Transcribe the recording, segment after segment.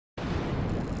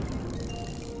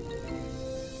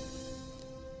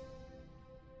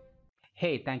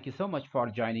Hey, thank you so much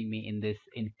for joining me in this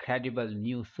incredible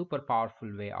new super powerful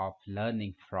way of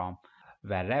learning from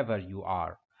wherever you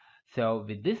are. So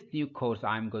with this new course,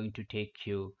 I'm going to take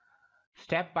you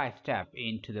step by step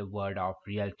into the world of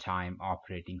real-time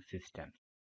operating systems.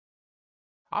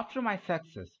 After my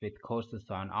success with courses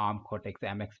on ARM Cortex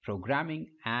M programming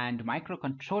and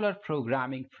microcontroller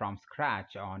programming from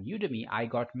scratch on Udemy, I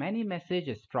got many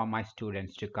messages from my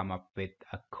students to come up with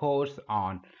a course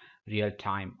on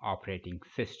real-time operating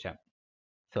system.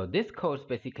 So this course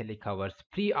basically covers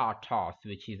FreeRTOS,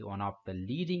 which is one of the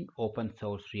leading open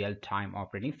source real-time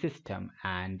operating system,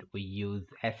 and we use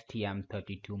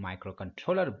STM32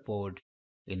 microcontroller board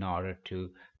in order to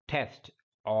test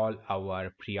all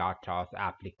our FreeRTOS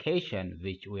application,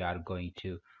 which we are going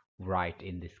to write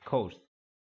in this course.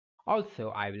 Also,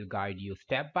 I will guide you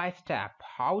step by step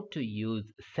how to use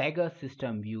SEGGER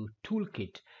SystemView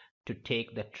toolkit to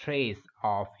take the trace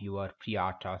of your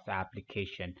FreeRTOS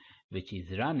application which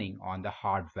is running on the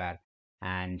hardware,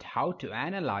 and how to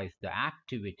analyze the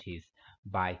activities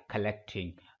by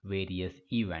collecting various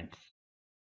events.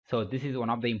 So this is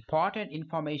one of the important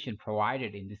information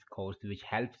provided in this course which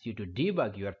helps you to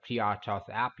debug your FreeRTOS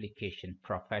application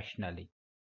professionally.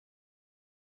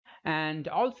 And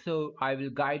also I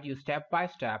will guide you step by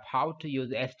step how to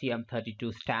use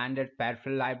STM32 standard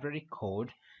peripheral library code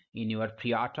in your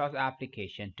FreeRTOS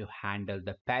application to handle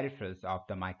the peripherals of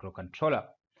the microcontroller.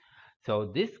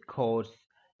 So this course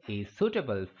is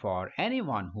suitable for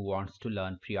anyone who wants to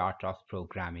learn FreeRTOS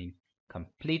programming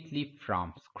completely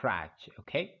from scratch.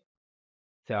 Okay,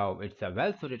 so it's a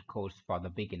well-suited course for the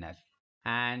beginners,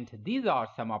 and these are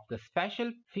some of the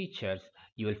special features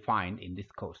you will find in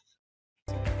this course.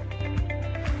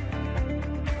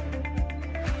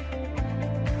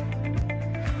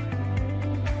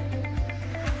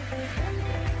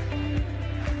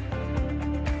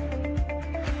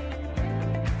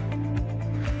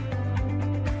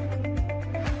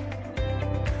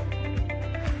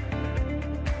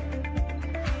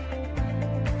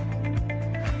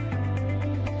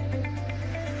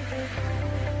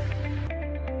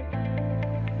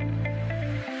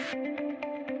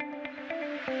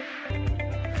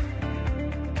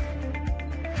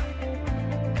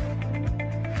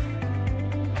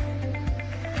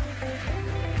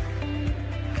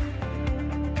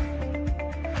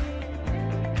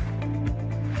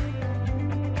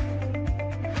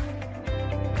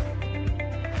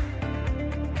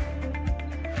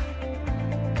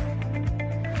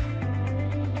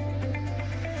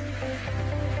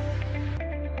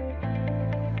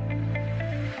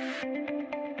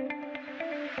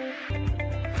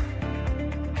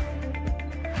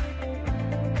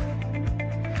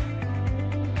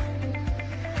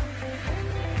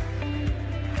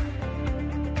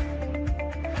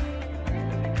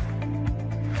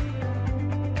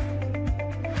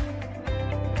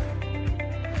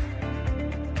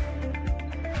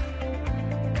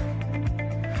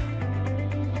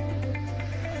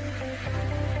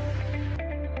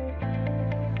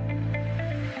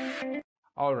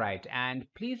 Alright, and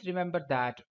please remember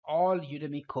that all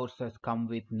Udemy courses come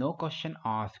with no question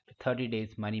asked 30 days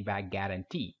money back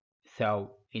guarantee.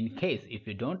 So in case if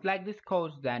you don't like this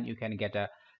course, then you can get a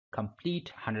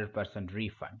complete 100%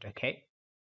 refund. Okay,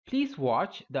 please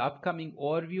watch the upcoming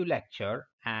overview lecture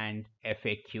and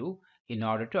FAQ in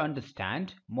order to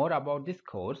understand more about this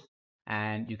course,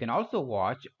 and you can also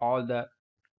watch all the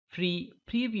free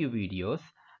preview videos,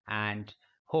 and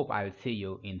hope I will see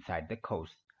you inside the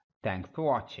course. Thanks for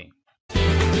watching.